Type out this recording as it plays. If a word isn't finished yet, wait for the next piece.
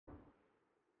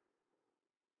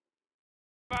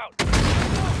About.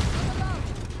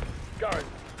 Garrick,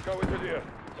 go with Elliot.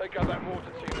 Take out that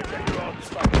mortar team and get your asses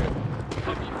back in.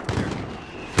 Cover you from here.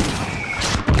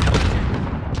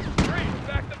 Green,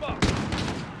 back them up.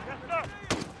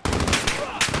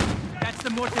 That's the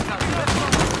mortar house. Let's go.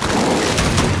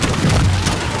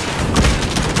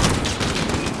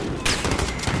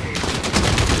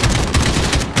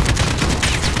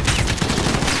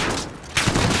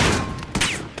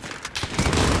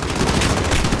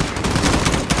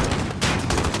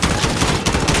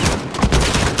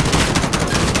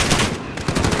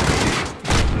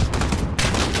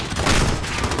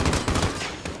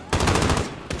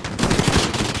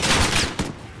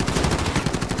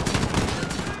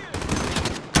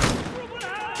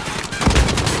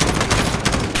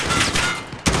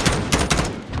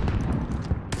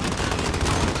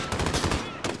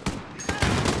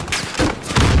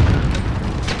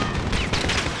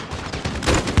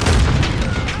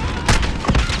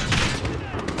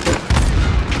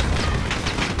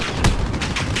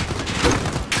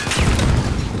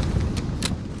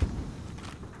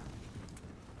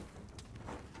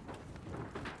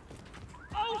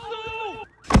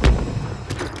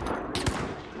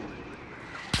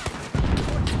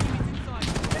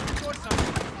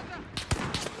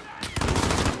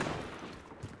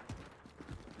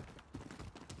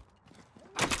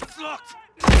 Locked!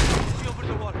 See over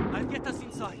the wall. I'll get us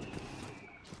inside.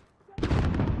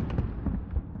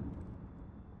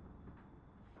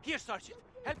 Here, Sergeant.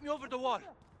 Help me over the wall.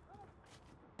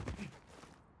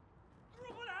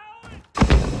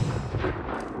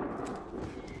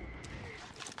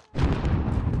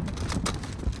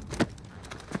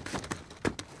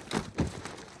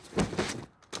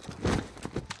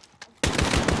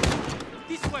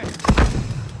 This way.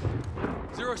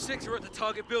 06, we're at the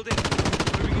target building.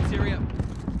 Moving interior.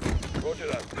 Roger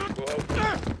that. We'll hold.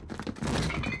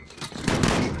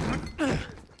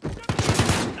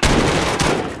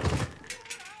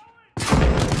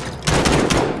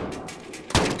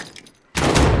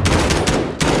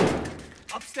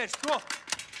 Upstairs, go!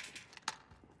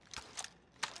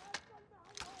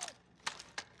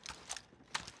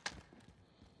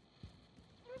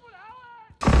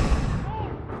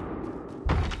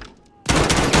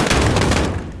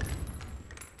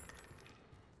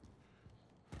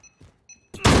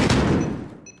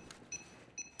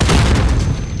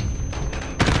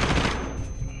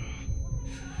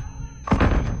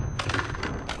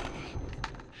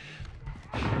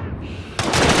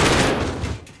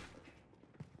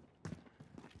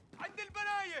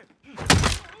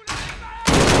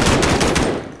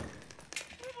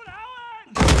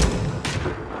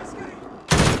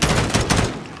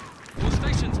 All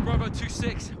stations, Bravo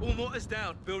 2-6. All mortars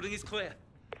down. Building is clear.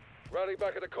 Rally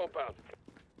back at the compound.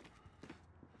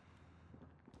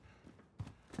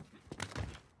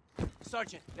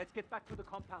 Sergeant, let's get back to the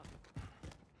compound.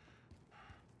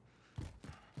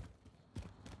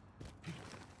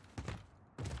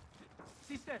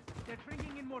 Sister, they're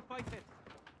bringing in more fighters.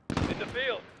 In the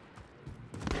field.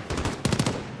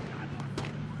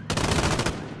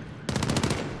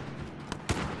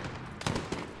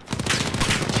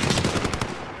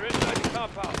 They're inside the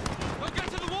compound. Don't get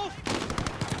to the wolf!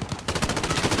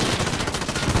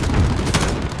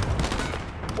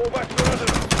 Fall back to the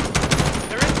residence.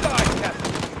 They're inside,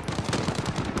 Captain.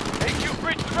 HQ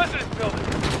breached the residence building.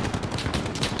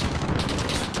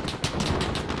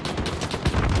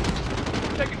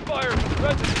 Taking fire from the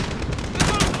residence. Let's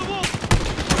go to the wolf!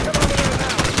 Come over there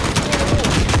now.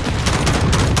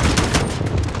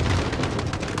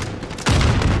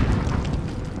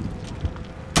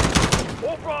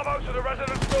 All Bravo to the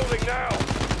residence building now.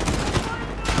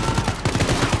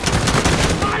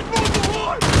 Side move the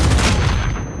wood!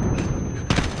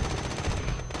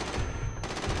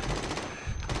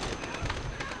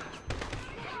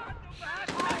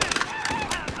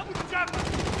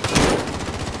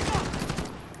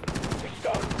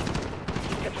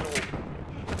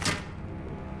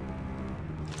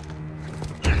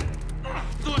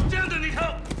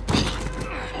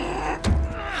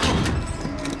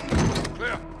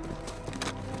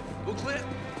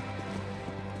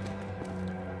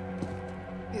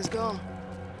 He's gone.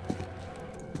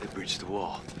 They breached the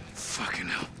wall. Fucking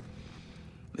hell.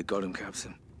 They got him,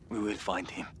 Captain. We will find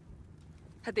him.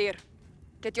 Hadir,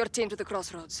 get your team to the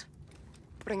crossroads.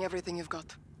 Bring everything you've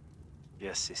got.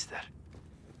 Yes, sister.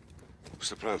 What's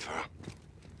the plan, Farah?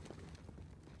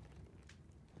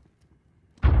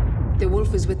 The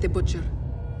wolf is with the butcher.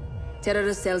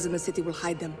 Terrorist cells in the city will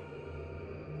hide them.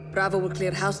 Bravo will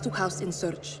clear house to house in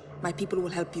search. My people will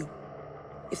help you.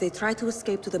 If they try to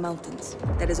escape to the mountains,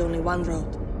 there is only one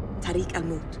road. Tariq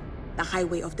al-Mut, the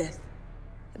highway of death.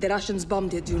 The Russians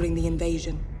bombed it during the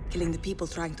invasion, killing the people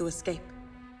trying to escape.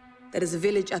 There is a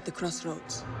village at the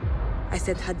crossroads. I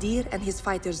sent Hadir and his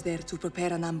fighters there to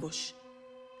prepare an ambush.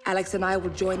 Alex and I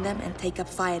will join them and take up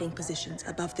firing positions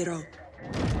above the road,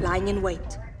 lying in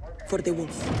wait for the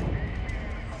wolf.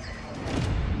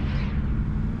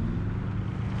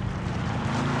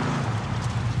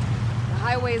 The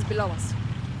highway is below us.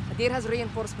 Hadir has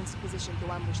reinforcements positioned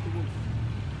to ambush the wolf.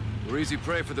 We're easy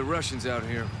prey for the Russians out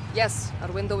here. Yes,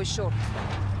 our window is short.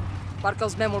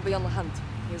 Barkov's men will be on the hunt.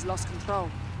 He has lost control.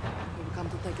 We will come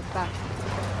to take it back.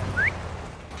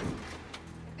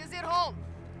 Is it home?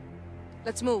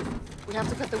 Let's move. We have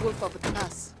to cut the wolf off at the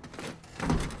pass.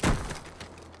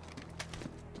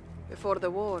 Before the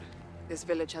war, this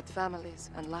village had families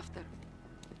and laughter.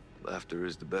 Laughter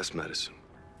is the best medicine.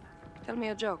 Tell me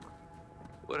a joke.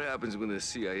 What happens when the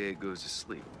CIA goes to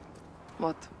sleep?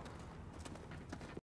 What?